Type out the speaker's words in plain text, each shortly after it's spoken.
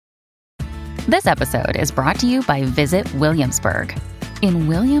This episode is brought to you by Visit Williamsburg. In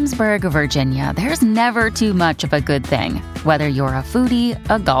Williamsburg, Virginia, there's never too much of a good thing. Whether you're a foodie,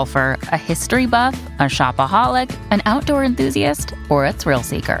 a golfer, a history buff, a shopaholic, an outdoor enthusiast, or a thrill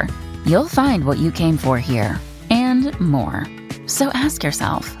seeker, you'll find what you came for here and more. So ask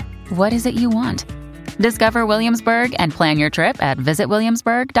yourself, what is it you want? Discover Williamsburg and plan your trip at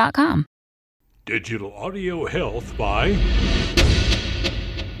visitwilliamsburg.com. Digital Audio Health by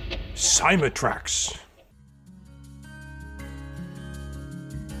Symatrax.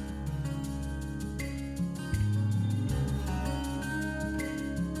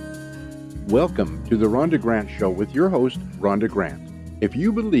 Welcome to the Rhonda Grant Show with your host, Rhonda Grant. If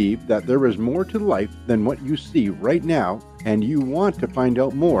you believe that there is more to life than what you see right now, and you want to find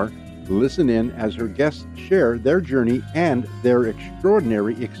out more, listen in as her guests share their journey and their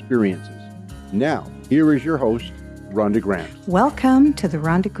extraordinary experiences. Now, here is your host, Rhonda Grant. Welcome to the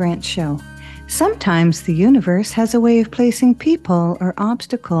Rhonda Grant Show. Sometimes the universe has a way of placing people or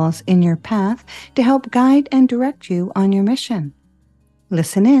obstacles in your path to help guide and direct you on your mission.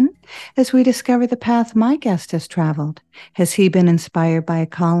 Listen in as we discover the path my guest has traveled. Has he been inspired by a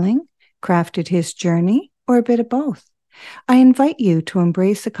calling, crafted his journey, or a bit of both? I invite you to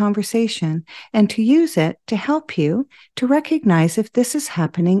embrace the conversation and to use it to help you to recognize if this is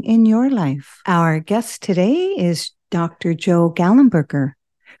happening in your life. Our guest today is Dr. Joe Gallenberger,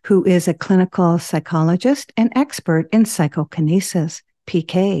 who is a clinical psychologist and expert in psychokinesis,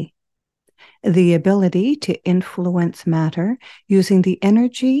 PK. The ability to influence matter using the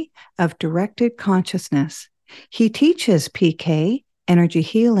energy of directed consciousness. He teaches PK, energy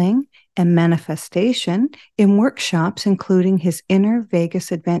healing, and manifestation in workshops including his Inner Vegas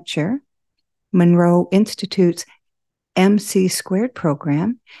Adventure, Monroe Institute's MC Squared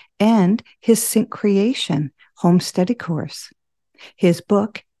program, and his Sync Creation home study course. His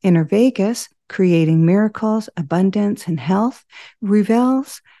book, Inner Vegas, Creating Miracles, Abundance, and Health,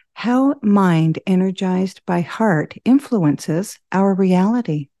 reveals how mind energized by heart influences our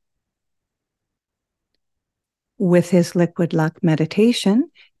reality. With his liquid luck meditation,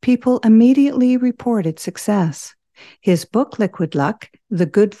 people immediately reported success. His book, Liquid Luck, The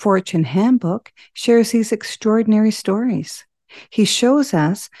Good Fortune Handbook, shares these extraordinary stories. He shows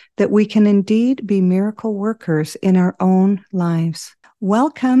us that we can indeed be miracle workers in our own lives.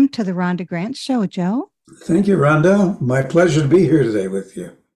 Welcome to the Rhonda Grant Show, Joe. Thank you, Rhonda. My pleasure to be here today with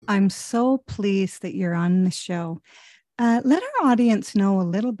you. I'm so pleased that you're on the show. Let our audience know a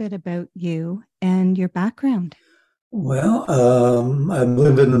little bit about you and your background. Well, I've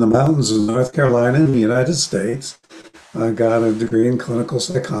lived in the mountains of North Carolina in the United States. I got a degree in clinical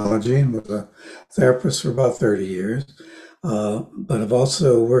psychology and was a therapist for about 30 years. But I've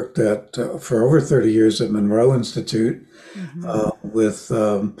also worked for over 30 years at Monroe Institute with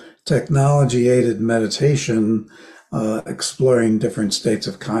technology-aided meditation, exploring different states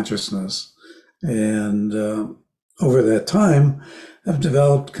of consciousness. And over that time, I've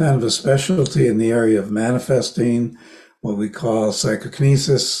developed kind of a specialty in the area of manifesting, what we call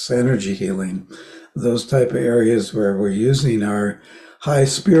psychokinesis, energy healing, those type of areas where we're using our high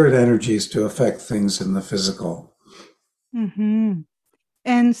spirit energies to affect things in the physical. Mm-hmm.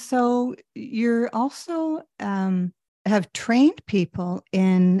 And so you're also have trained people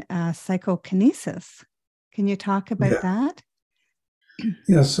in psychokinesis. Can you talk about that?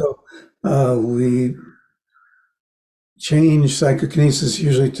 Yeah, so we change psychokinesis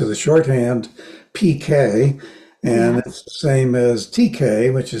usually to the shorthand PK, and it's the same as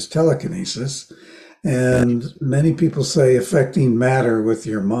TK, which is telekinesis. And many people say affecting matter with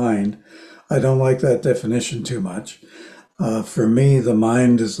your mind. I don't like that definition too much. For me, the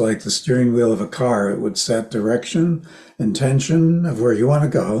mind is like the steering wheel of a car. It would set direction, intention of where you want to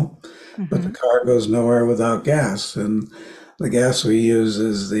go, but the car goes nowhere without gas. And the gas we use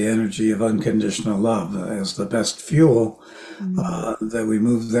is the energy of unconditional love as the best fuel, that we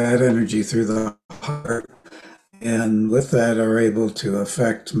move that energy through the heart. And with that are able to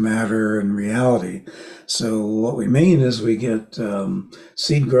affect matter and reality. So what we mean is we get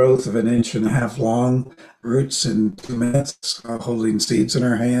seed growth of 1.5 inches long, roots in 2 minutes, holding seeds in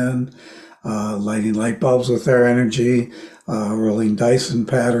our hand, lighting light bulbs with our energy, rolling Dyson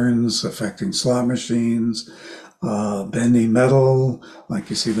patterns, affecting slot machines, bending metal, like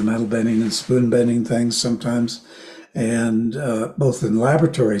you see the metal bending and spoon bending things sometimes, and both in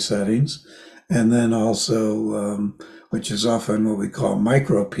laboratory settings, and then also, which is often what we call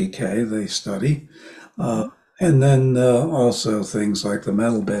micro PK, they study, and then also things like the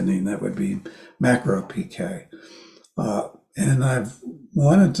metal bending, that would be macro PK. And I've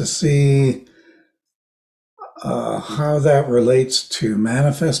wanted to see how that relates to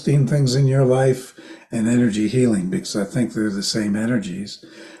manifesting things in your life and energy healing, because I think they're the same energies.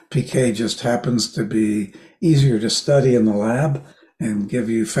 PK just happens to be easier to study in the lab and give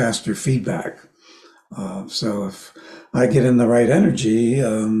you faster feedback. So if I get in the right energy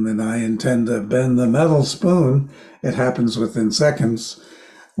and I intend to bend the metal spoon, it happens within seconds.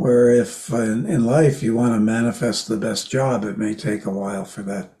 Where if in life you want to manifest the best job, it may take a while for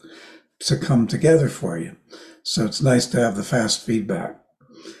that to come together for you. So it's nice to have the fast feedback.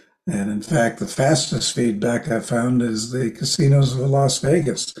 And in fact, the fastest feedback I found is the casinos of Las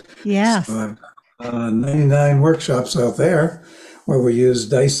Vegas. Yes. So I've 99 workshops out there where we use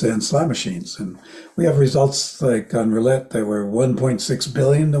dice and slot machines. And we have results like on roulette that were 1.6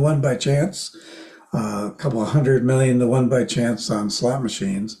 billion to one by chance, a couple of 100 million to one by chance on slot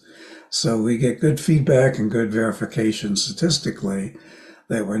machines. So we get good feedback and good verification statistically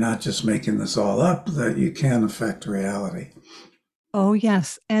that we're not just making this all up, that you can affect reality. Oh,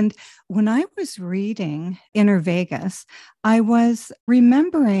 yes. And when I was reading Inner Vegas, I was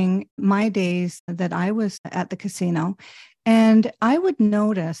remembering my days that I was at the casino, and I would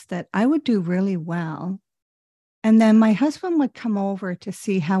notice that I would do really well. And then my husband would come over to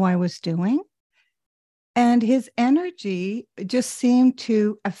see how I was doing. And his energy just seemed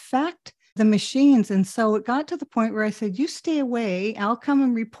to affect the machines. And so it got to the point where I said, you stay away. I'll come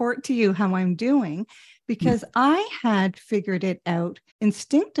and report to you how I'm doing. Because I had figured it out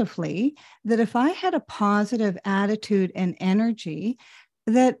instinctively that if I had a positive attitude and energy,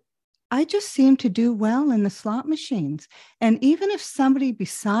 that I just seemed to do well in the slot machines. And even if somebody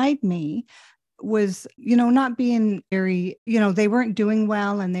beside me was, not being very, they weren't doing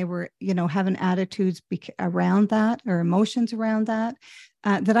well and they were, having attitudes around that or emotions around that,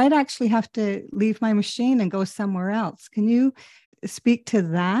 that I'd actually have to leave my machine and go somewhere else. Can you speak to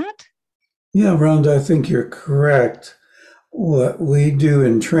that? Yeah, Rhonda, I think you're correct. What we do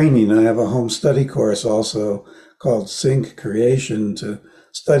in training, I have a home study course also called Sync Creation to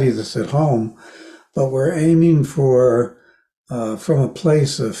study this at home, but we're aiming for, from a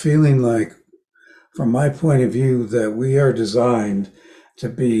place of feeling like, from my point of view, that we are designed to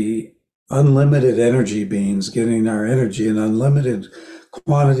be unlimited energy beings, getting our energy in unlimited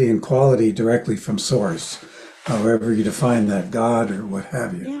quantity and quality directly from source, however you define that, God or what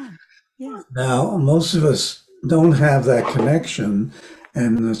have you. Yeah. Yeah. Now, most of us don't have that connection,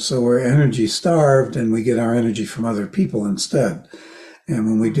 and so we're energy starved and we get our energy from other people instead. And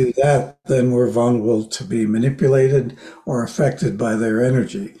when we do that, then we're vulnerable to be manipulated or affected by their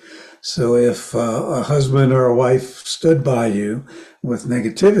energy. So if a husband or a wife stood by you with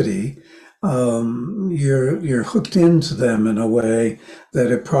negativity, you're hooked into them in a way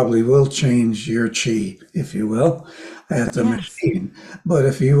that it probably will change your chi, if you will, at the machine. But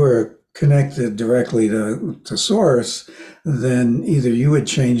if you were connected directly to source, then either you would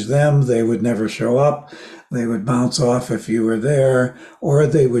change them, they would never show up, they would bounce off if you were there, or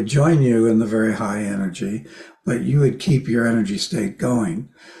they would join you in the very high energy, but you would keep your energy state going.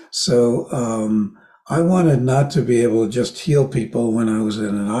 So I wanted not to be able to just heal people when I was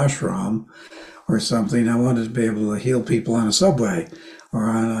in an ashram or something. I wanted to be able to heal people on a subway or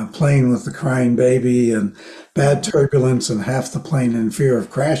on a plane with the crying baby and bad turbulence and half the plane in fear of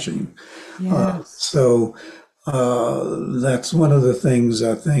crashing. Yes. So that's one of the things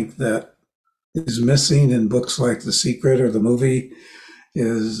I think that is missing in books like The Secret or the movie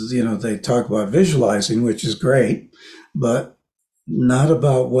is, they talk about visualizing, which is great, but not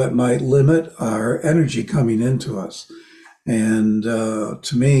about what might limit our energy coming into us. And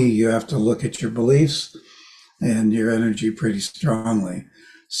to me, you have to look at your beliefs and your energy pretty strongly.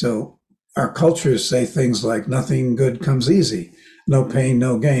 So our cultures say things like nothing good comes easy, no pain,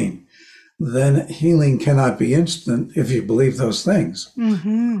 no gain. Then healing cannot be instant if you believe those things.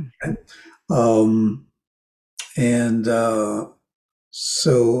 Mm-hmm.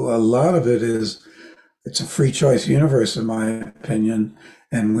 So a lot of it is, it's a free choice universe, in my opinion,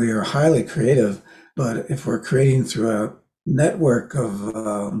 and we are highly creative. But if we're creating through a network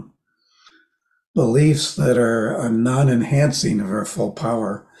of beliefs that are non-enhancing of our full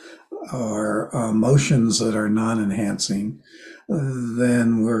power, or emotions that are non-enhancing,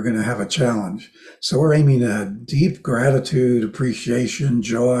 then we're going to have a challenge. So we're aiming at deep gratitude, appreciation,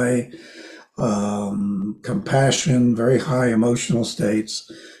 joy, compassion, very high emotional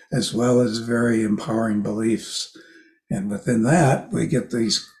states, as well as very empowering beliefs. And within that, we get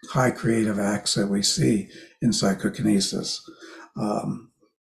these high creative acts that we see in psychokinesis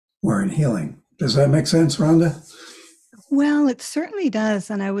or in healing. Does that make sense, Rhonda? Well, it certainly does.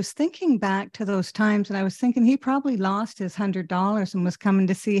 And I was thinking back to those times, and I was thinking he probably lost his $100 and was coming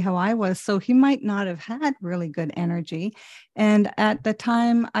to see how I was. So he might not have had really good energy. And at the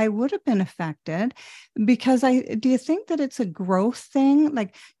time, I would have been affected because do you think that it's a growth thing?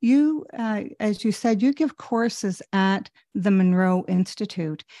 Like you, as you said, you give courses at the Monroe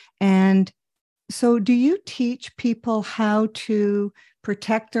Institute. And so do you teach people how to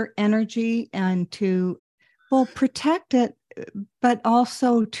protect their energy and to protect it, but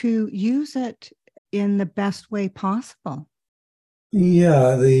also to use it in the best way possible?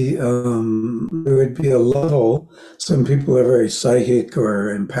 Yeah, there would be a level. Some people are very psychic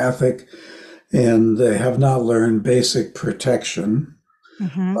or empathic, and they have not learned basic protection.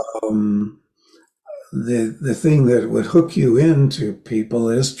 Mm-hmm. The thing that would hook you into people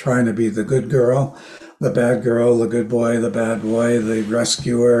is trying to be the good girl, the bad girl, the good boy, the bad boy, the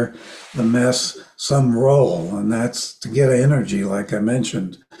rescuer, the mess, some role, and that's to get energy, like I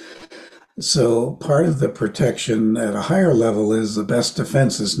mentioned. So part of the protection at a higher level is the best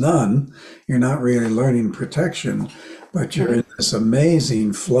defense is none. You're not really learning protection, but you're in this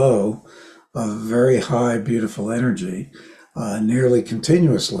amazing flow of very high, beautiful energy, nearly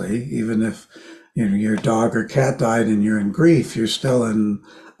continuously. Even if your dog or cat died and you're in grief, you're still in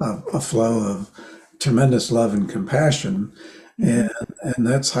a flow of tremendous love and compassion. And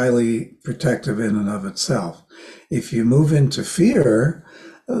that's highly protective in and of itself. If you move into fear,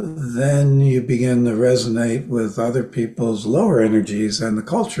 then you begin to resonate with other people's lower energies and the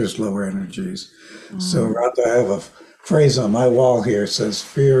culture's lower energies. So Rhonda, I have a phrase on my wall here, says,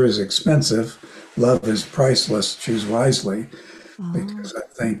 fear is expensive, love is priceless, choose wisely, because I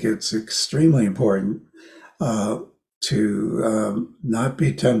think it's extremely important to not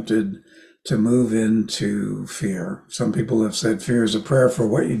be tempted to move into fear. Some people have said fear is a prayer for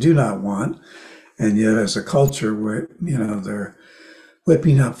what you do not want. And yet as a culture, they're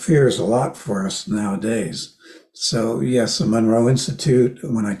whipping up fears a lot for us nowadays. So yes, the Monroe Institute,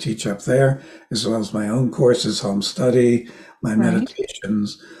 when I teach up there, as well as my own courses, home study, my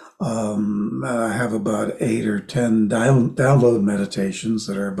meditations, I have about 8 or 10 download meditations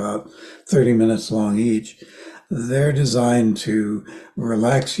that are about 30 minutes long each. They're designed to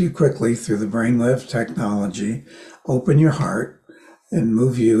relax you quickly through the brainwave technology, open your heart, and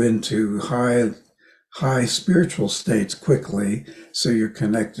move you into high spiritual states quickly, so you're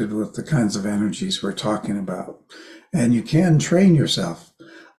connected with the kinds of energies we're talking about. And you can train yourself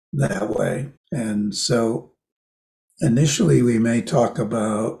that way. And so initially we may talk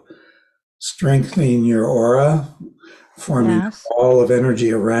about strengthening your aura, forming a wall of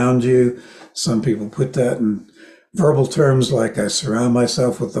energy around you. Some people put that in verbal terms like I surround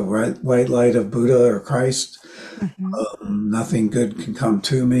myself with the white light of Buddha or Christ. Nothing good can come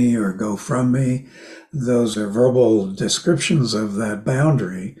to me or go from me. Those are verbal descriptions of that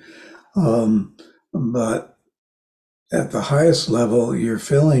boundary. But at the highest level, you're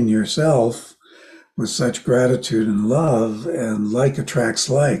filling yourself with such gratitude and love, and like attracts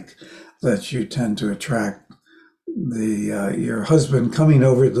like, that you tend to attract your husband coming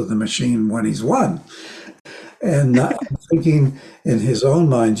over to the machine when he's won. And not thinking in his own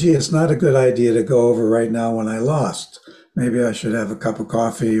mind, gee, it's not a good idea to go over right now when I lost. Maybe I should have a cup of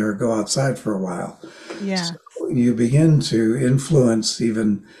coffee or go outside for a while. Yeah. So you begin to influence,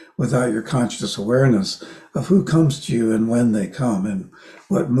 even without your conscious awareness, of who comes to you and when they come and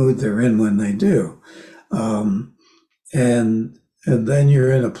what mood they're in when they do. And then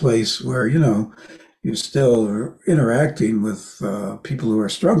you're in a place where, you're still interacting with people who are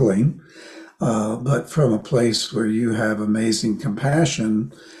struggling, but from a place where you have amazing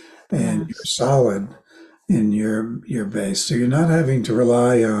compassion and you're solid in your base. So you're not having to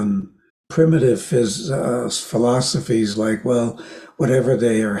rely on primitive philosophies like, well, whatever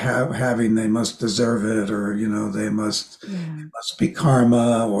they are having, they must deserve it, or, they must be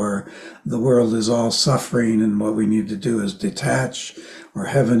karma, or the world is all suffering and what we need to do is detach, or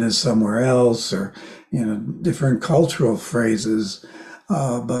heaven is somewhere else, or, different cultural phrases.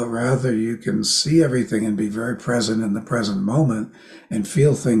 But rather you can see everything and be very present in the present moment and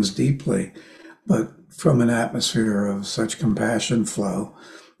feel things deeply, but from an atmosphere of such compassion flow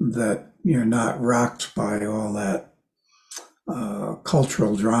that you're not rocked by all that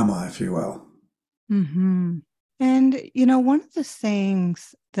cultural drama, if you will. Mm-hmm. And, one of the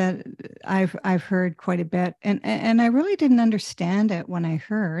things that I've heard quite a bit, and I really didn't understand it when I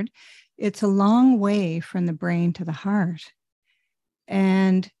heard, it's a long way from the brain to the heart.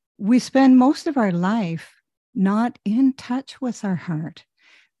 And we spend most of our life not in touch with our heart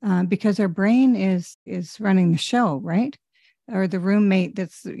because our brain is running the show, right? or the roommate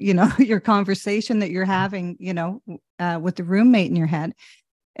that's, your conversation that you're having, with the roommate in your head.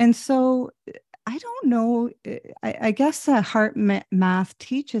 And so I don't know. I guess Heart Math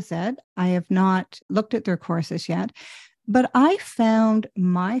teaches it. I have not looked at their courses yet, but I found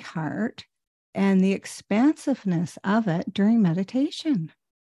my heart and the expansiveness of it during meditation.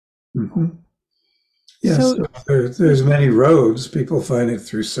 Mm-hmm. Yes, so, there's many roads. People find it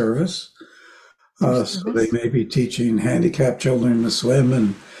through service. So they may be teaching handicapped children to swim,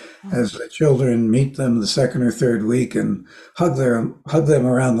 and as the children meet them the second or third week and hug them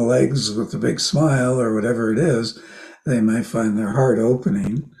around the legs with a big smile or whatever it is, they may find their heart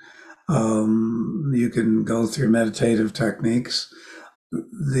opening. You can go through meditative techniques.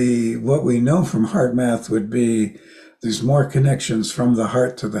 What we know from heart math would be there's more connections from the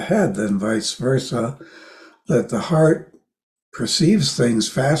heart to the head than vice versa, that the heart perceives things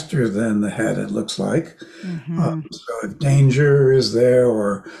faster than the head, it looks like. Mm-hmm. So if danger is there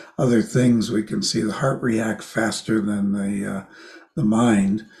or other things, we can see the heart react faster than the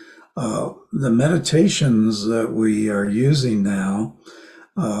mind. The meditations that we are using now,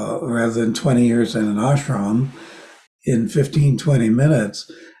 rather than 20 years in an ashram, in 15, 20 minutes,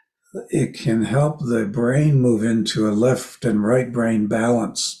 it can help the brain move into a left and right brain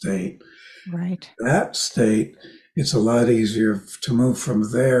balance state. Right. That state, it's a lot easier to move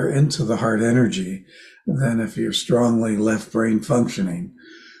from there into the heart energy than if you're strongly left brain functioning.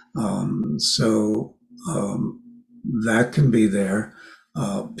 That can be there.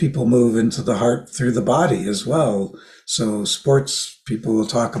 People move into the heart through the body as well. So sports people will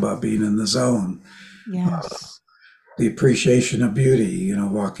talk about being in the zone. Yes. The appreciation of beauty,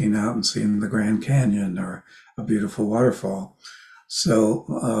 walking out and seeing the Grand Canyon or a beautiful waterfall. So,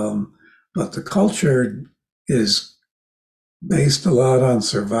 but the culture is based a lot on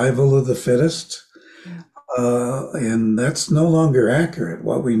survival of the fittest. And that's no longer accurate.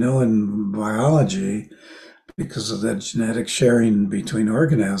 What we know in biology, because of that genetic sharing between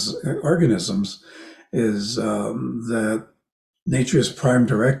organisms, is that nature's prime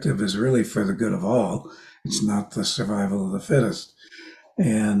directive is really for the good of all. It's not the survival of the fittest.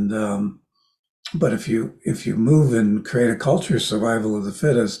 And but if you move and create a culture of survival of the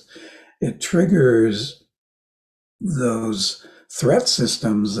fittest, it triggers those threat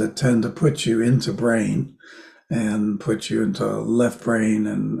systems that tend to put you into brain and put you into left brain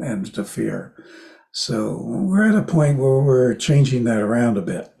and into fear. So we're at a point where we're changing that around a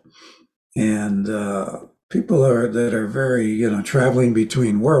bit. And people that are very, traveling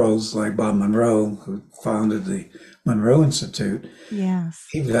between worlds, like Bob Monroe, who founded the Monroe Institute. Yes.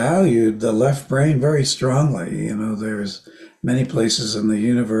 He valued the left brain very strongly. There's many places in the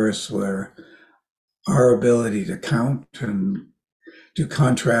universe where our ability to count and do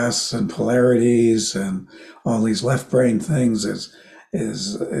contrasts and polarities and all these left brain things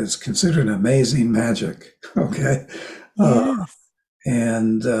is considered amazing magic. Okay. Yes.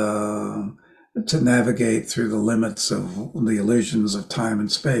 And to navigate through the limits of the illusions of time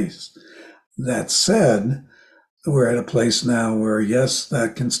and space. That said, we're at a place now where, yes,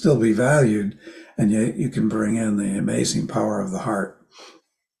 that can still be valued, and yet you can bring in the amazing power of the heart,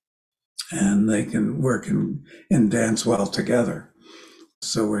 and they can work and dance well together.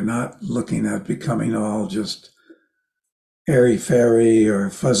 So we're not looking at becoming all just airy-fairy or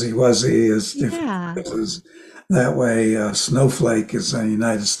fuzzy-wuzzy as different places. That way, snowflake is a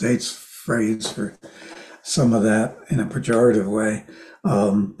United States phrase for some of that in a pejorative way,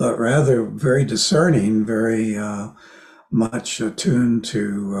 but rather very discerning, very much attuned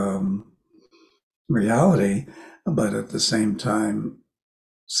to reality, but at the same time,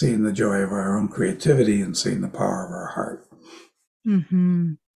 seeing the joy of our own creativity and seeing the power of our heart.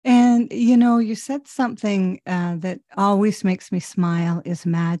 Mm-hmm. And, you said something that always makes me smile is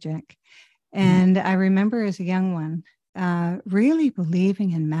magic. And I remember as a young one, really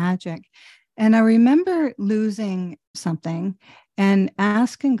believing in magic. And I remember losing something and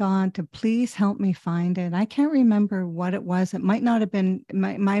asking God to please help me find it. I can't remember what it was. It might not have been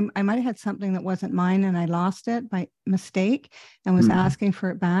I might have had something that wasn't mine and I lost it by mistake and was asking for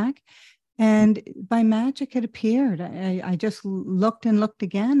it back. And by magic, it appeared. I just looked and looked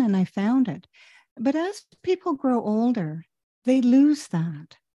again and I found it. But as people grow older, they lose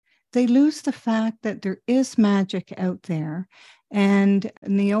that. They lose the fact that there is magic out there. And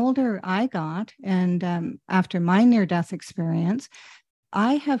the older I got, and after my near-death experience,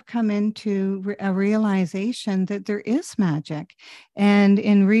 I have come into a realization that there is magic. And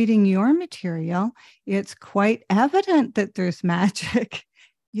in reading your material, it's quite evident that there's magic,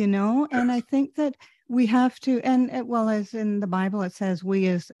 and I think that we have to, and well, as in the Bible, it says we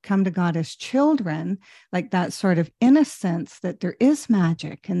as come to God as children, like that sort of innocence that there is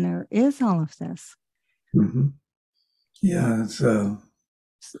magic and there is all of this. Mm-hmm. Yeah, it's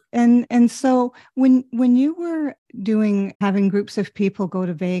And so when you were having groups of people go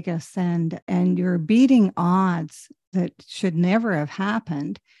to Vegas and you're beating odds that should never have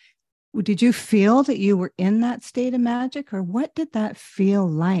happened, did you feel that you were in that state of magic, or what did that feel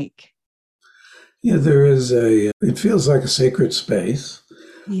like? yeah, it feels like a sacred space,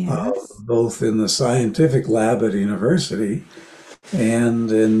 Yes. both in the scientific lab at university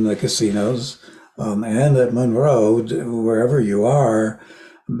and in the casinos, and at Monroe, wherever you are,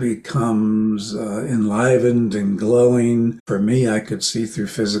 becomes enlivened and glowing. For me, I could see through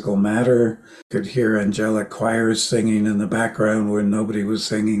physical matter, could hear angelic choirs singing in the background when nobody was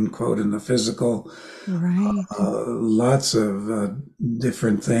singing, quote, in the physical. Right. Lots of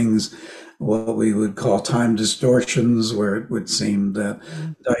different things, what we would call time distortions, where it would seem that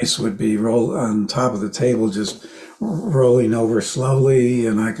dice would be rolled on top of the table, just rolling over slowly,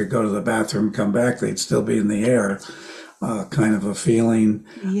 and I could go to the bathroom, come back, they'd still be in the air. Kind of a feeling.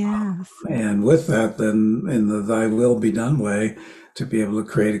 Yes. And with that, then in the thy will be done way, to be able to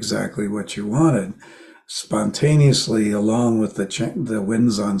create exactly what you wanted. Spontaneously, along with the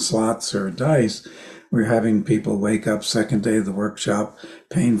wins on slots or dice, we're having people wake up second day of the workshop,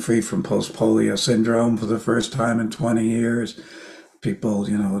 pain-free from post-polio syndrome for the first time in 20 years. People,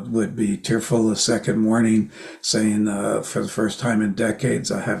 would be tearful the second morning, saying, for the first time in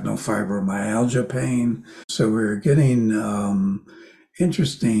decades, I have no fibromyalgia pain. So we're getting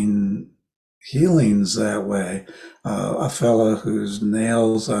interesting healings that way. A fella whose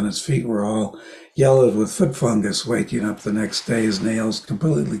nails on his feet were all yellowed with foot fungus, waking up the next day, his nails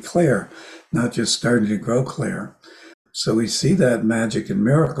completely clear, not just starting to grow clear. So we see that magic and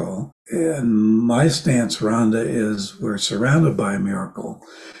miracle. And my stance, Rhonda, is we're surrounded by a miracle.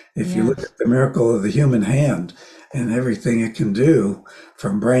 If you look at the miracle of the human hand and everything it can do,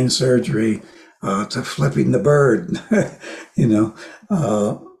 from brain surgery to flipping the bird,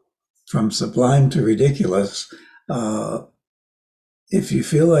 from sublime to ridiculous, if you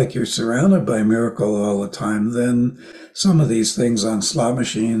feel like you're surrounded by miracle all the time, then some of these things on slot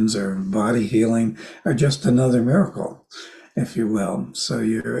machines or body healing are just another miracle, if you will. So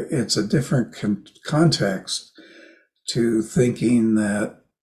it's a different context to thinking that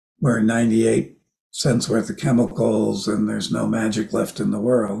we're 98 cents worth of chemicals and there's no magic left in the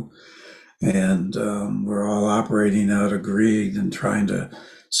world. And we're all operating out of greed and trying to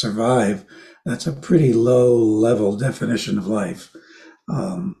survive. That's a pretty low level definition of life.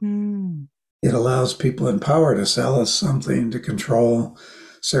 It allows people in power to sell us something to control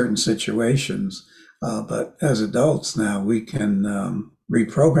certain situations. But as adults now, we can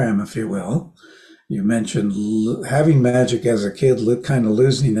reprogram, if you will. You mentioned having magic as a kid, kind of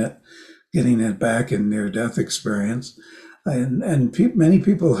losing it, getting it back in near-death experience. And many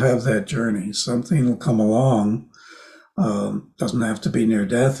people have that journey. Something will come along. Doesn't have to be near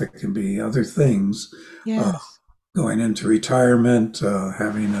death. It can be other things. Yes. Going into retirement,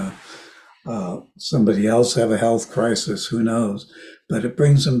 having somebody else have a health crisis, who knows? But it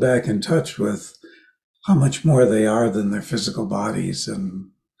brings them back in touch with how much more they are than their physical bodies, and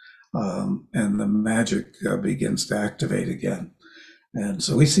the magic begins to activate again. And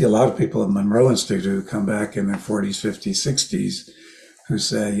so we see a lot of people at Monroe Institute who come back in their 40s, 50s, 60s, who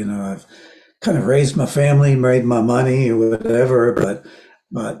say, I've kind of raised my family, made my money, or whatever,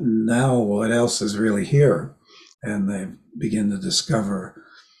 but now what else is really here? And they begin to discover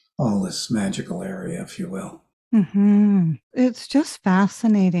all this magical area, if you will. Mm-hmm. It's just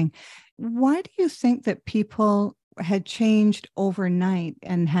fascinating. Why do you think that people had changed overnight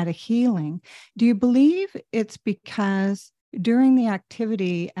and had a healing? Do you believe it's because during the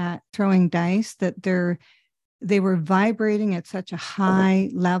activity at throwing dice that they were vibrating at such a high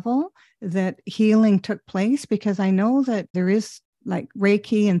level that healing took place? Because I know that there is like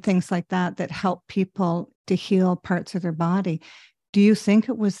Reiki and things like that help people to heal parts of their body. Do you think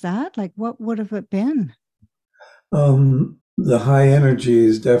it was that? Like, what would have it been? The high energy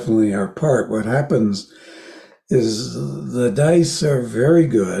is definitely our part. What happens is the dice are very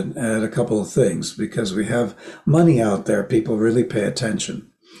good at a couple of things, because we have money out there. People really pay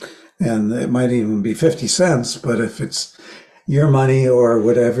attention. And it might even be 50 cents, but if it's your money or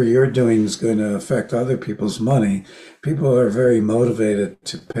whatever you're doing is going to affect other people's money, people are very motivated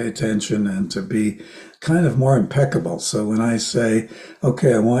to pay attention and to be kind of more impeccable. So when I say,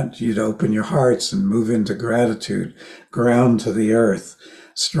 okay, I want you to open your hearts and move into gratitude, ground to the earth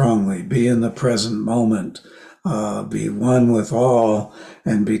strongly, be in the present moment, be one with all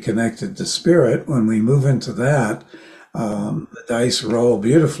and be connected to spirit. When we move into that, the dice roll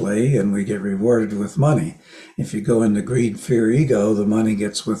beautifully and we get rewarded with money. If you go into greed, fear, ego, the money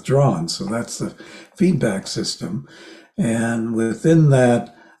gets withdrawn. So that's the feedback system. And within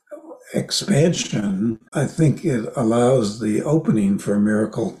that expansion, I think it allows the opening for a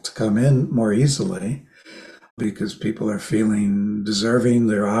miracle to come in more easily because people are feeling deserving.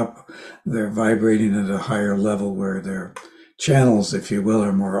 They're vibrating at a higher level where their channels, if you will,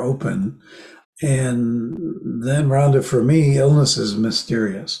 are more open. And then, Rhonda, for me, illness is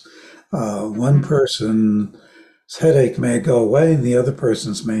mysterious. One person's headache may go away, and the other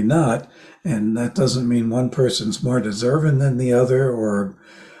person's may not. And that doesn't mean one person's more deserving than the other, or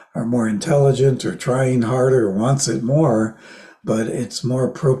are more intelligent, or trying harder, or wants it more. But it's more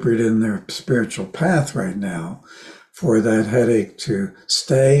appropriate in their spiritual path right now for that headache to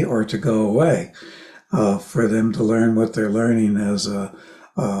stay or to go away, for them to learn what they're learning as a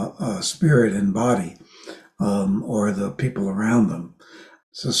spirit and body, or the people around them.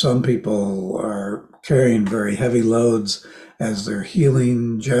 So some people are carrying very heavy loads as they're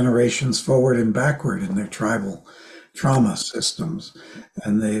healing generations forward and backward in their tribal trauma systems.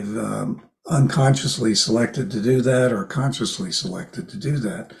 And they've unconsciously selected to do that or consciously selected to do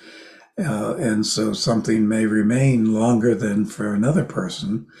that. And so something may remain longer than for another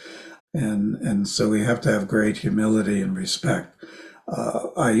person. And so we have to have great humility and respect.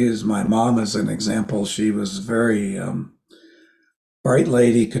 I use my mom as an example. She was very bright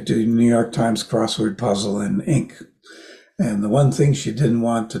lady, could do New York Times crossword puzzle in ink. And the one thing she didn't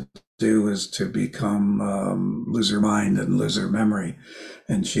want to do is to become lose her mind and lose her memory.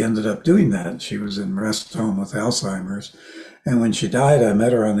 And she ended up doing that. She was in rest home with Alzheimer's. And when she died, I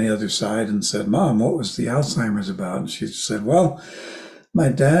met her on the other side and said, "Mom, what was the Alzheimer's about?" And she said, "Well, my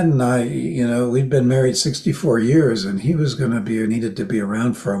dad and I, we'd been married 64 years and he was going to needed to be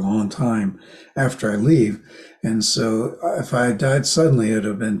around for a long time after I leave. And so if I had died suddenly, it would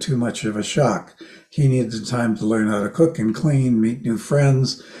have been too much of a shock. He needed time to learn how to cook and clean, meet new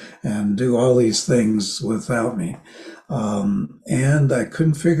friends, and do all these things without me. And I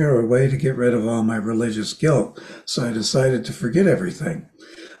couldn't figure a way to get rid of all my religious guilt. So I decided to forget everything."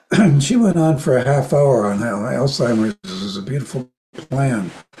 And she went on for a half hour on how Alzheimer's is a beautiful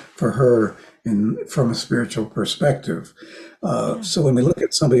plan for her from a spiritual perspective. So when we look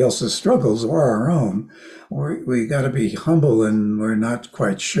at somebody else's struggles or our own, we got to be humble and we're not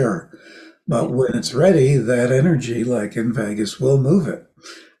quite sure. But when it's ready, that energy, like in Vegas, will move it.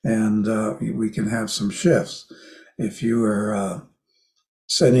 And we can have some shifts. If you are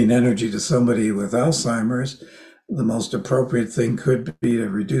sending energy to somebody with Alzheimer's, the most appropriate thing could be to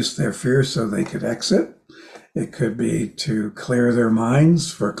reduce their fear so they could exit. It could be to clear their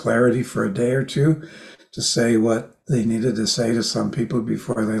minds for clarity for a day or two, to say what they needed to say to some people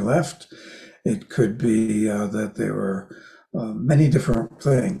before they left. It could be that there were many different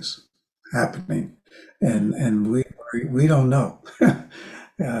things happening, and we don't know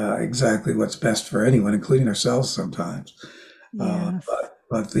exactly what's best for anyone, including ourselves sometimes. Yes.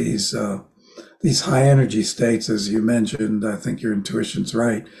 But these high energy states, as you mentioned, I think your intuition's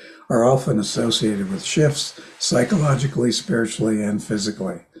right, are often associated with shifts psychologically, spiritually, and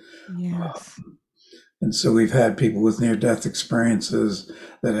physically. Yes. And so we've had people with near-death experiences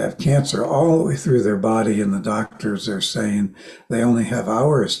that have cancer all the way through their body, and the doctors are saying they only have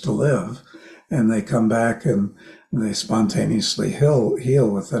hours to live, and they come back and they spontaneously heal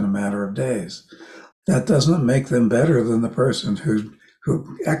within a matter of days. That doesn't make them better than the person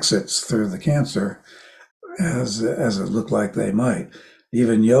who exits through the cancer as it looked like they might.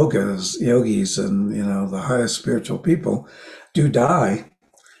 Even yogis and, the highest spiritual people do die,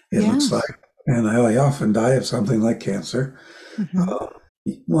 it looks like. And they often die of something like cancer. Mm-hmm.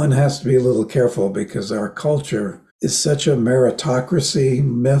 One has to be a little careful because our culture is such a meritocracy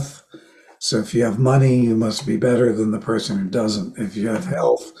myth. So if you have money, you must be better than the person who doesn't. If you have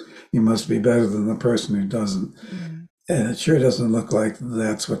health, you must be better than the person who doesn't. Mm-hmm. And it sure doesn't look like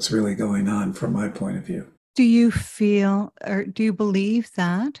that's what's really going on from my point of view. Do you feel, or do you believe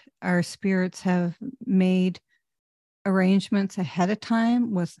that our spirits have made arrangements ahead of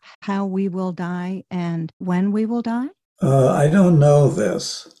time with how we will die and when we will die? I don't know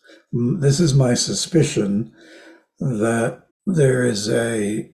this. This is my suspicion that there is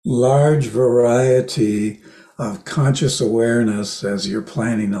a large variety of conscious awareness as you're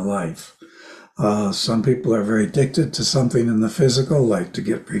planning a life. Some people are very addicted to something in the physical, like to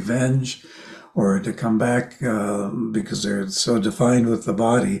get revenge or to come back because they're so defined with the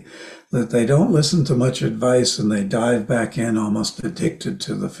body that they don't listen to much advice and they dive back in almost addicted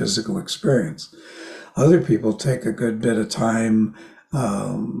to the physical experience. Other people take a good bit of time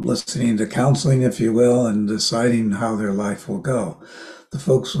listening to counseling, if you will, and deciding how their life will go. The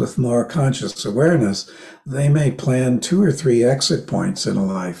folks with more conscious awareness, they may plan 2 or 3 exit points in a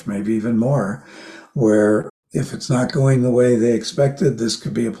life, maybe even more, where if it's not going the way they expected, this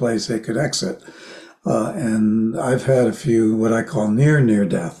could be a place they could exit. And I've had a few what I call near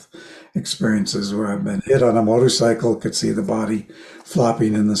death experiences where I've been hit on a motorcycle, could see the body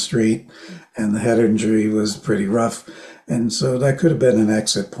flopping in the street, and the head injury was pretty rough. And so that could have been an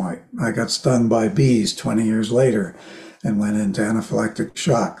exit point. I got stung by bees 20 years later and went into anaphylactic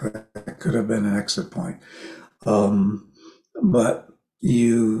shock. That could have been an exit point. But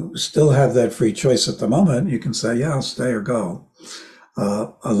you still have that free choice at the moment. You can say, yeah, I'll stay or go.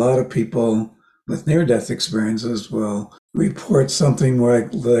 A lot of people with near-death experiences will report something where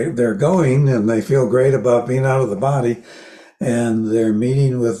they're going and they feel great about being out of the body, and they're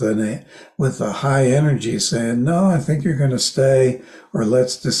meeting with a high energy saying, no, I think you're going to stay, or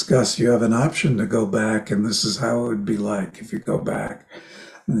let's discuss, you have an option to go back, and this is how it would be like if you go back.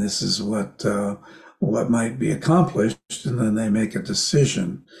 And this is what might be accomplished, and then they make a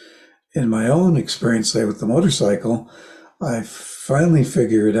decision. In my own experience, say with the motorcycle, I finally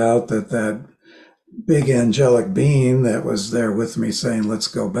figured out that big angelic being that was there with me saying, let's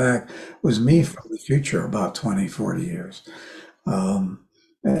go back, was me from the future about 20, 40 years.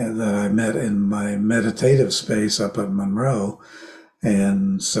 And that I met in my meditative space up at Monroe.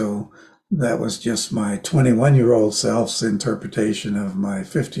 And so that was just my 21-year-old self's interpretation of my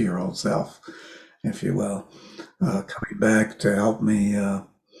 50-year-old self, if you will, coming back to help me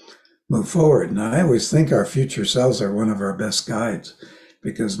move forward. And I always think our future selves are one of our best guides,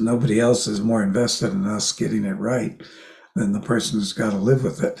 because nobody else is more invested in us getting it right than the person who's got to live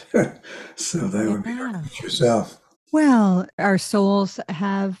with it. So that would be our future self. Well, our souls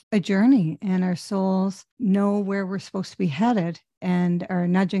have a journey, and our souls know where we're supposed to be headed and are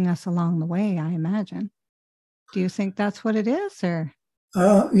nudging us along the way, I imagine. Do you think that's what it is, or?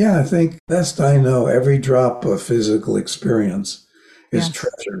 Yeah, I think best I know, every drop of physical experience is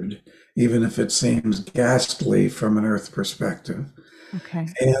treasured, even if it seems ghastly from an earth perspective. Okay.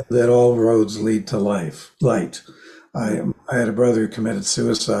 And that all roads lead to light. I had a brother who committed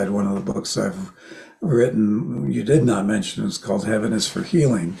suicide. One of the books I've written, you did not mention, is called Heaven is for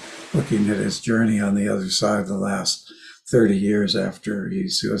Healing, looking at his journey on the other side of the last 30 years after he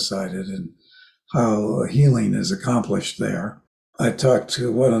suicided and how healing is accomplished there. I talked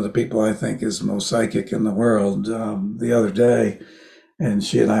to one of the people I think is most psychic in the world the other day, and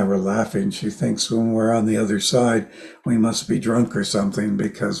she and I were laughing. She thinks when we're on the other side, we must be drunk or something,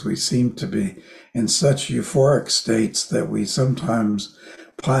 because we seem to be in such euphoric states that we sometimes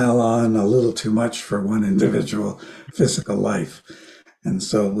pile on a little too much for one individual physical life. And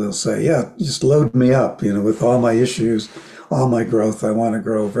so we'll say, yeah, just load me up, with all my issues, all my growth. I want to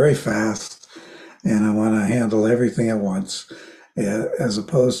grow very fast, and I want to handle everything at once, as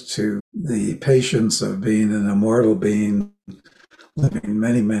opposed to the patience of being an immortal being living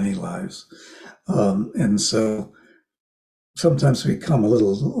many, many lives. And so sometimes we come a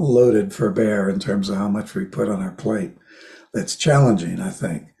little loaded for bear in terms of how much we put on our plate. That's challenging, I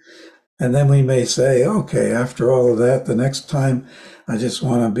think. And then we may say, okay, after all of that, the next time I just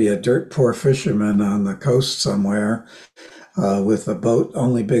want to be a dirt poor fisherman on the coast somewhere with a boat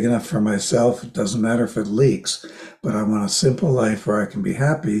only big enough for myself. It doesn't matter if it leaks, but I want a simple life where I can be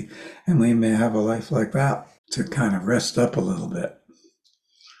happy. And we may have a life like that to kind of rest up a little bit.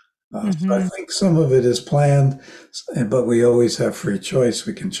 So I think some of it is planned, but we always have free choice.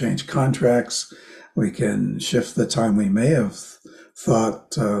 We can change contracts. We can shift the time we may have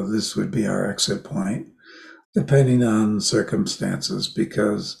thought this would be our exit point, depending on circumstances,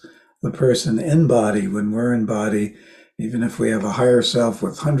 because the person in body, when we're in body, even if we have a higher self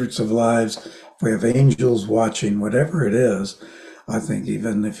with hundreds of lives, if we have angels watching, whatever it is, I think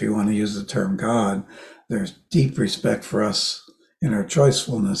even if you want to use the term God, there's deep respect for us in our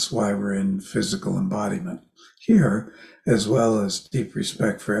choicefulness while we're in physical embodiment here, as well as deep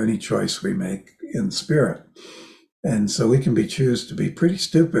respect for any choice we make in spirit. And so we can choose to be pretty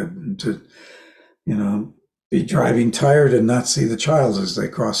stupid and to, be driving tired and not see the child as they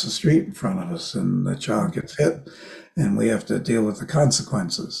cross the street in front of us, and the child gets hit and we have to deal with the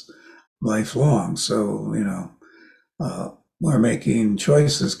consequences lifelong. So, we're making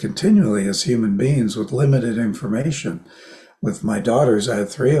choices continually as human beings with limited information. With my daughters, I had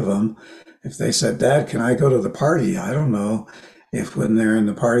 3 of them. If they said, Dad, can I go to the party? I don't know if when they're in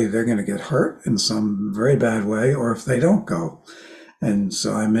the party, they're going to get hurt in some very bad way, or if they don't go. And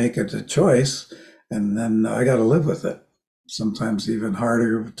so I make it a choice, and then I got to live with it. sometimes even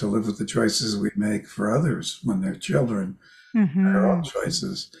harder to live with the choices we make for others when they're children, their own Mm-hmm.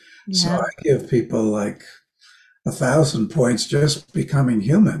 choices. So Yeah. I give people like 1,000 points just becoming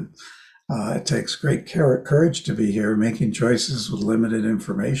human. It takes great courage to be here, making choices with limited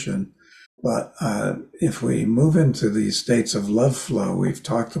information. But if we move into these states of love flow we've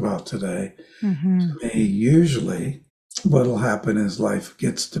talked about today, Mm-hmm. usually what will happen is life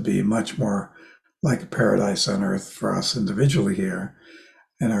gets to be much more like a paradise on earth for us individually here.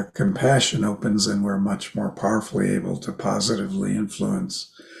 And our compassion opens, and we're much more powerfully able to positively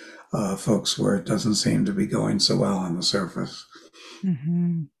influence folks where it doesn't seem to be going so well on the surface.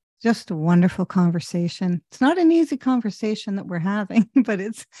 Mm-hmm. Just a wonderful conversation. It's not an easy conversation that we're having, but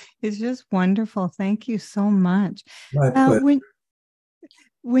it's just wonderful. Thank you so much. My Uh, pleasure. when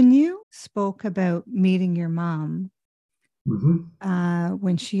when you spoke about meeting your mom Mhm.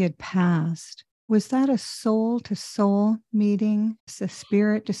 when she had passed, was that a soul to soul meeting, a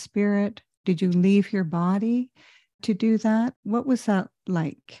spirit to spirit? Did you leave your body to do that? What was that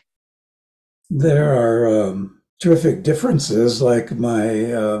like? There are terrific differences. Like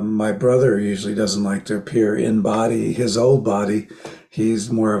my brother usually doesn't like to appear in body, his old body. He's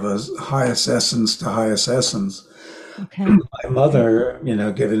more of a highest essence to highest essence. Okay. My Okay. mother,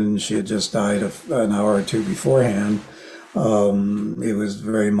 given she had just died an hour or two beforehand, it was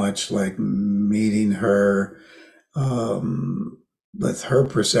very much like meeting her um, with her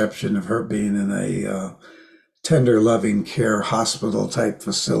perception of her being in a tender, loving care hospital type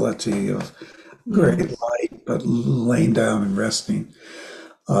facility of great Yes. light, but laying down and resting.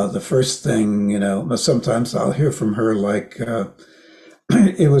 The first thing, sometimes I'll hear from her like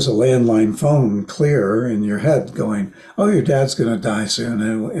it was a landline phone clear in your head going, oh, your dad's going to die soon.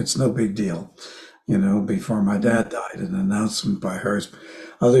 And it's no big deal. Before my dad died, an announcement by hers.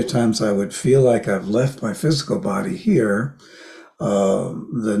 Other times I would feel like I've left my physical body here.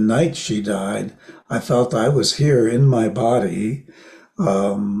 The night she died, I felt I was here in my body.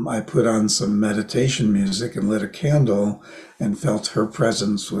 I put on some meditation music and lit a candle and felt her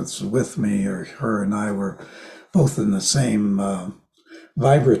presence was with me, or her and I were both in the same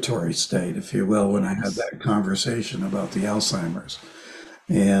vibratory state, if you will, when I had Yes. that conversation about the Alzheimer's.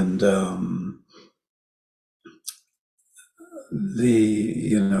 And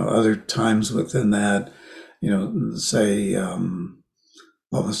other times within that, say, all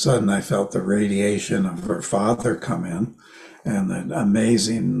of a sudden I felt the radiation of her father come in and the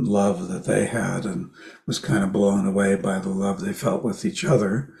amazing love that they had, and was kind of blown away by the love they felt with each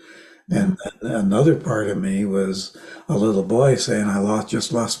other. And Mm. then another part of me was a little boy saying,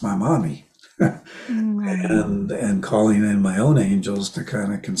 just lost my mommy. Mm. And calling in my own angels to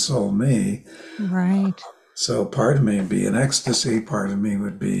kind of console me. Right. So part of me would be in ecstasy, part of me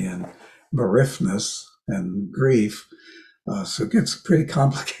would be in bereavement and grief. So it gets pretty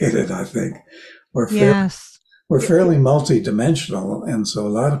complicated, I think. We're fairly, Yes. we're It- fairly multidimensional, and so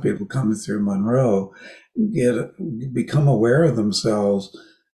a lot of people coming through Monroe become aware of themselves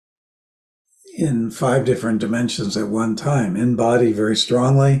in 5 different dimensions at one time, in body very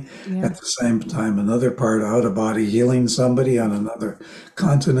strongly, at the yes. same time another part out of body healing somebody on another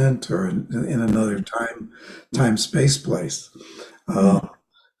continent or in another time space place. Mm. uh,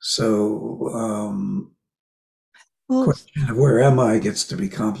 so Well, question of where am I gets to be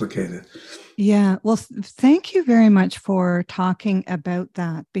complicated. yeah. Well, thank you very much for talking about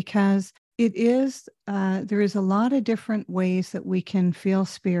that, because there is a lot of different ways that we can feel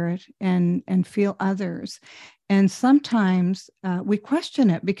spirit and feel others. And sometimes we question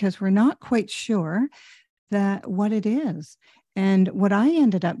it because we're not quite sure that what it is. And what I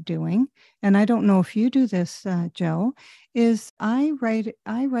ended up doing, and I don't know if you do this, Joe, is I write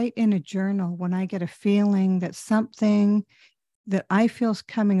in a journal when I get a feeling that something that I feel is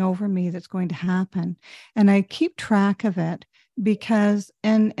coming over me that's going to happen. And I keep track of it because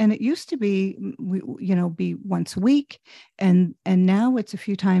and it used to be be once a week, and now it's a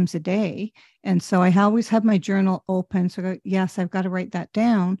few times a day. And so I always have my journal open. So yes, I've got to write that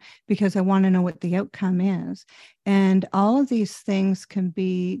down because I want to know what the outcome is. And all of these things can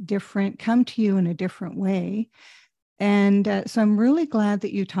be different, come to you in a different way. And so I'm really glad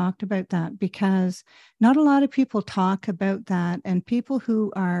that you talked about that, because not a lot of people talk about that. And people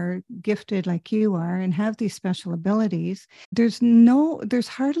who are gifted like you are and have these special abilities, there's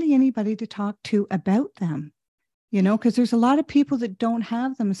hardly anybody to talk to about them, because there's a lot of people that don't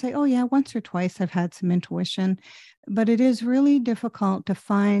have them and say, oh, yeah, once or twice I've had some intuition. But it is really difficult to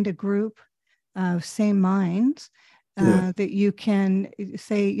find a group of same minds Yeah. that you can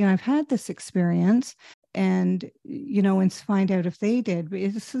say, I've had this experience. and and find out if they did.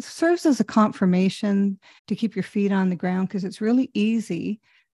 It serves as a confirmation to keep your feet on the ground, because it's really easy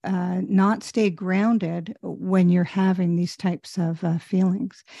not stay grounded when you're having these types of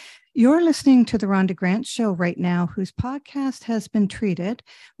feelings. You're listening to the Rhonda Grant Show right now, whose podcast has been treated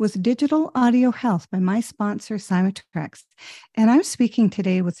with digital audio health by my sponsor, Psychokinesis. And I'm speaking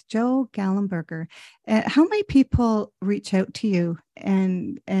today with Joe Gallenberger. How many people reach out to you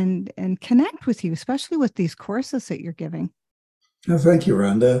and connect with you, especially with these courses that you're giving? Oh, thank you,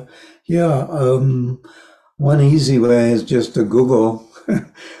 Rhonda. Yeah, one easy way is just to Google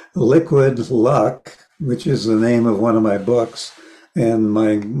Liquid Luck, which is the name of one of my books. And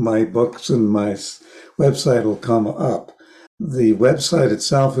my books and my website will come up. The website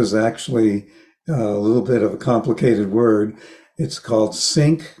itself is actually a little bit of a complicated word. It's called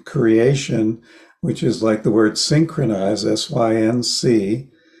Sync Creation, which is like the word synchronize,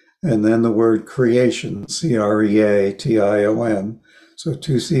 SYNC, and then the word creation, CREATION. So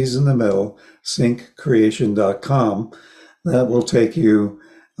 2 C's in the middle, synccreation.com. That will take you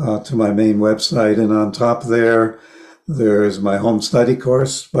to my main website. And on top there's my home study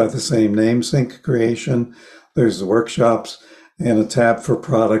course by the same name, Sync Creation. There's the workshops and a tab for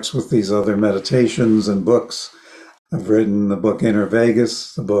products with these other meditations and books. I've written the book Inner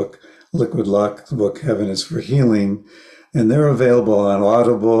Vegas, the book Liquid Luck, the book Heaven is for Healing, and they're available on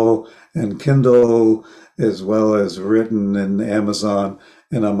Audible and Kindle, as well as written in Amazon.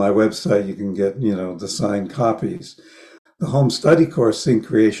 And on my website, you can get, the signed copies. The home study course, Sync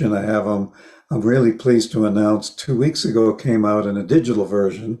Creation, I have them. I'm really pleased to announce 2 weeks ago came out in a digital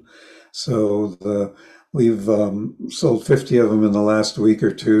version. So we've sold 50 of them in the last week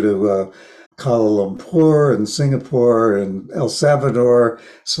or two to Kuala Lumpur and Singapore and El Salvador,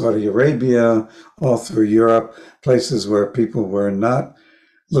 Saudi Arabia, all through Europe, places where people were not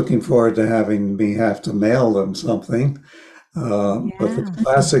looking forward to having me have to mail them something. But the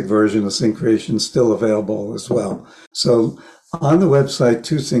classic version of Sync Creation is still available as well. So on the website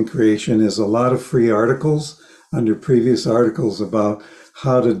to Sync Creation is a lot of free articles under previous articles about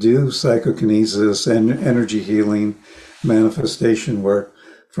how to do psychokinesis and energy healing, manifestation work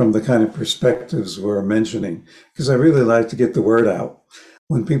from the kind of perspectives we're mentioning, because I really like to get the word out.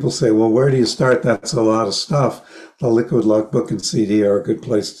 When people say, well, where do you start? That's a lot of stuff. The Liquid Luck book and CD are a good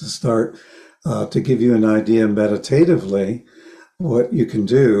place to start to give you an idea meditatively what you can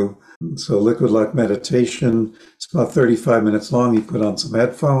do. So Liquid Luck meditation, it's about 35 minutes long. You put on some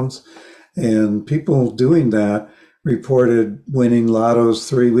headphones, and people doing that reported winning lottos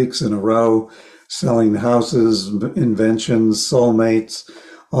 3 weeks in a row, selling houses, inventions, soulmates,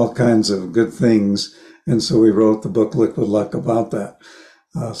 all kinds of good things. And so we wrote the book Liquid Luck about that.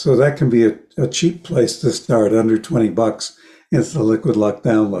 So that can be a cheap place to start, under $20. It's the Liquid Luck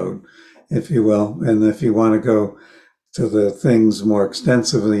download, if you will. And if you want to go to the things more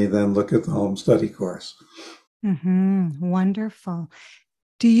extensively, then look at the home study course. Wonderful.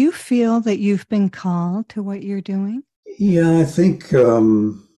 Do you feel that you've been called to what you're doing? Yeah, I think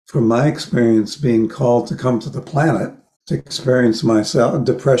from my experience, being called to come to the planet, to experience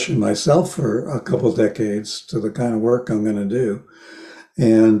depression myself for a couple decades, to the kind of work I'm going to do.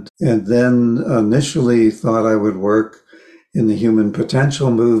 And then initially thought I would work in the human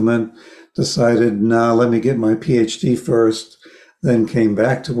potential movement, decided, let me get my PhD first, then came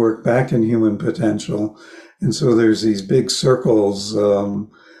back to work back in human potential. And so there's these big circles. And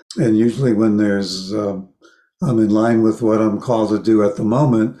usually when I'm in line with what I'm called to do at the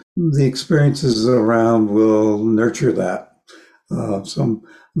moment, the experiences around will nurture that. So I'm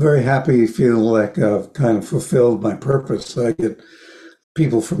very happy, feel like I've kind of fulfilled my purpose. I get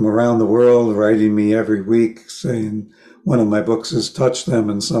people from around the world writing me every week saying one of my books has touched them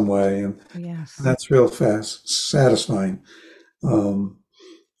in some way. And that's real satisfying.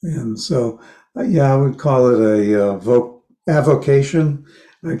 And so, I would call it a avocation,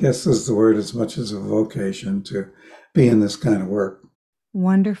 I guess is the word, as much as a vocation to be in this kind of work.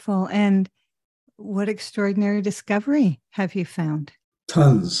 Wonderful. And what extraordinary discovery have you found?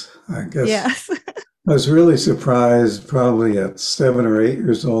 Tons, I guess. Yes. I was really surprised, probably at 7 or 8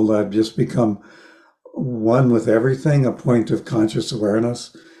 years old, I'd just become one with everything, a point of conscious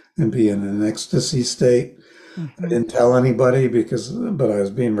awareness, and be in an ecstasy state. I didn't tell anybody but I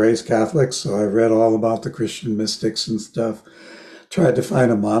was being raised Catholic, so I read all about the Christian mystics and stuff. Tried to find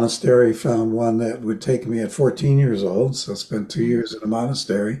a monastery, found one that would take me at 14 years old, so spent 2 years in a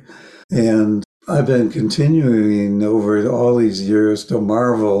monastery. And I've been continuing over all these years to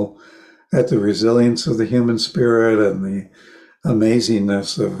marvel at the resilience of the human spirit and the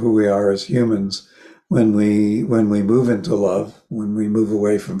amazingness of who we are as humans when we move into love, when we move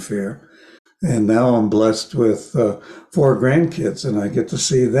away from fear. And now I'm blessed with 4 grandkids, and I get to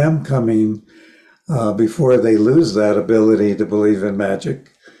see them coming before they lose that ability to believe in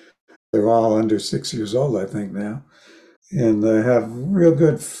magic. They're all under 6 years old, I think, now. And I have real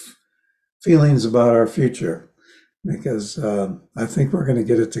good feelings about our future, because I think we're going to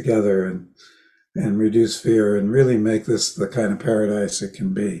get it together and reduce fear and really make this the kind of paradise it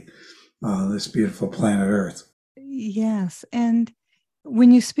can be, this beautiful planet Earth. Yes. And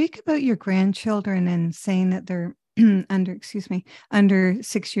when you speak about your grandchildren and saying that they're under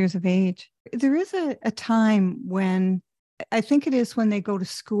 6 years of age, there is a time when I think it is when they go to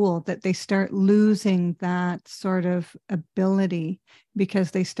school that they start losing that sort of ability,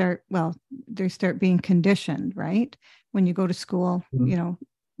 because they start being conditioned, right? When you go to school,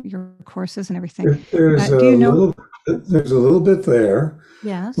 your courses and everything. There's a little bit there.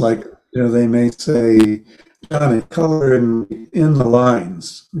 Yes. Like, they may say, Johnny, color in the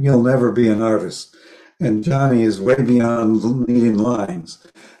lines. You'll never be an artist. And Johnny is way beyond needing lines.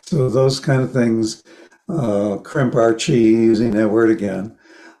 So those kind of things crimp our chi, using that word again.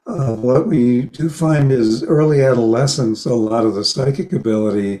 What we do find is early adolescence, a lot of the psychic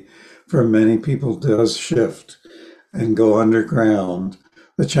ability for many people does shift and go underground.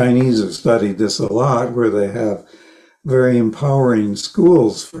 The Chinese have studied this a lot, where they have very empowering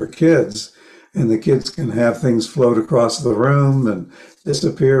schools for kids, and the kids can have things float across the room and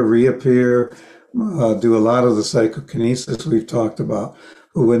disappear, reappear, do a lot of the psychokinesis we've talked about.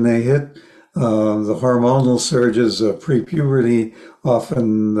 But when they hit the hormonal surges of pre-puberty,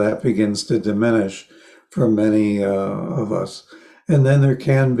 often that begins to diminish for many of us. And then there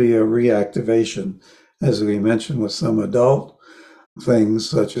can be a reactivation, as we mentioned, with some adult things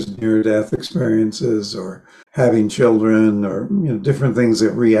such as near-death experiences or having children, or different things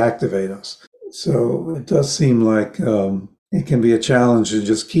that reactivate us. So it does seem like it can be a challenge to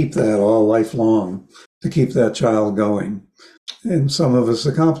just keep that all lifelong, to keep that child going. And some of us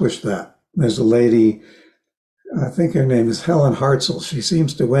accomplish that. There's a lady, I think her name is Helen Hartzell. She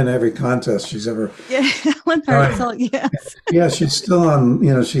seems to win every contest she's ever. Yeah, Helen Hartzell, yes. Yeah, she's still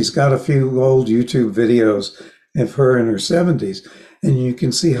on, she's got a few old YouTube videos of her in her 70s. And you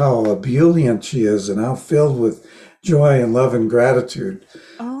can see how ebullient she is and how filled with joy and love and gratitude.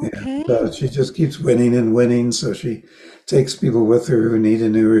 Okay. And she just keeps winning and winning. So she takes people with her who need a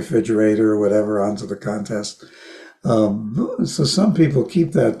new refrigerator or whatever onto the contest. So some people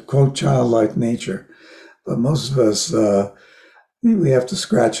keep that, quote, childlike nature. But most of us, we have to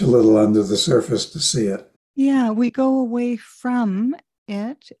scratch a little under the surface to see it. Yeah, we go away from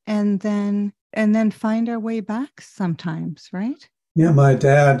it and then find our way back sometimes, right? Yeah, my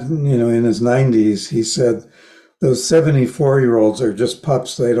dad, in his 90s, he said, those 74-year-olds are just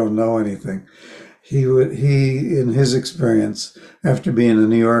pups. They don't know anything. He, in his experience, after being a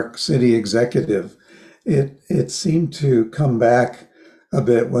New York City executive, it seemed to come back a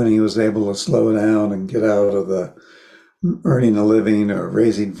bit when he was able to slow down and get out of the earning a living or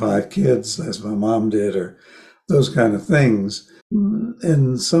raising 5 kids, as my mom did, or those kind of things.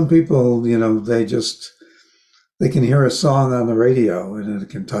 And some people, they can hear a song on the radio and it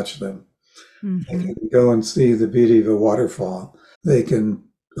can touch them. Mm-hmm. They can go and see the beauty of a waterfall. They can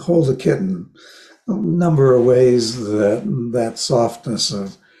hold a kitten. A number of ways that softness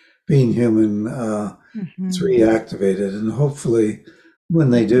of being human is reactivated. And hopefully when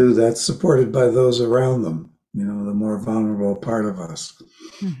they do, that's supported by those around them, the more vulnerable part of us.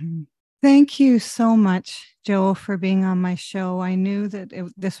 Mm-hmm. Thank you so much, Joe, for being on my show. I knew that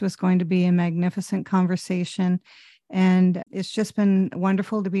this was going to be a magnificent conversation, and it's just been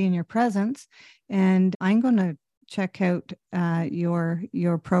wonderful to be in your presence. And I'm going to check out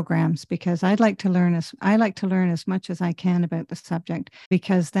your programs, because I like to learn as much as I can about the subject,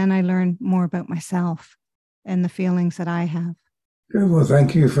 because then I learn more about myself and the feelings that I have. Good. Well,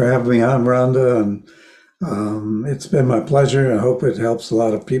 thank you for having me on, Rhonda, and it's been my pleasure. I hope it helps a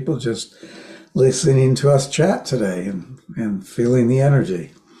lot of people just listening to us chat today and feeling the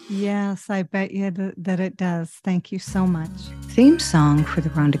energy. Yes, I bet you that it does. Thank you so much. Theme song for the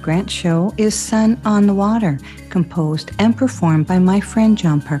Rhonda Grant Show is Sun on the Water, composed and performed by my friend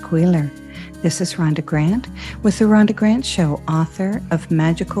John Park Wheeler. This is Rhonda Grant with the Rhonda Grant Show, author of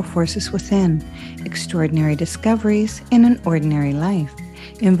Magical Forces Within, Extraordinary Discoveries in an Ordinary Life,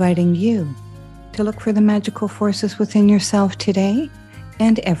 inviting you to look for the magical forces within yourself today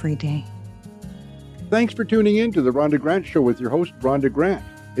and every day. Thanks for tuning in to the Rhonda Grant Show with your host, Rhonda Grant.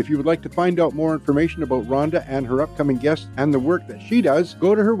 If you would like to find out more information about Rhonda and her upcoming guests and the work that she does,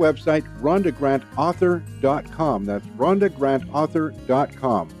 go to her website, rhondagrantauthor.com. That's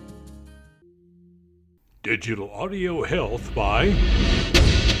rhondagrantauthor.com. Digital Audio Health by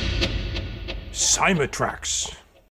Cymatrax.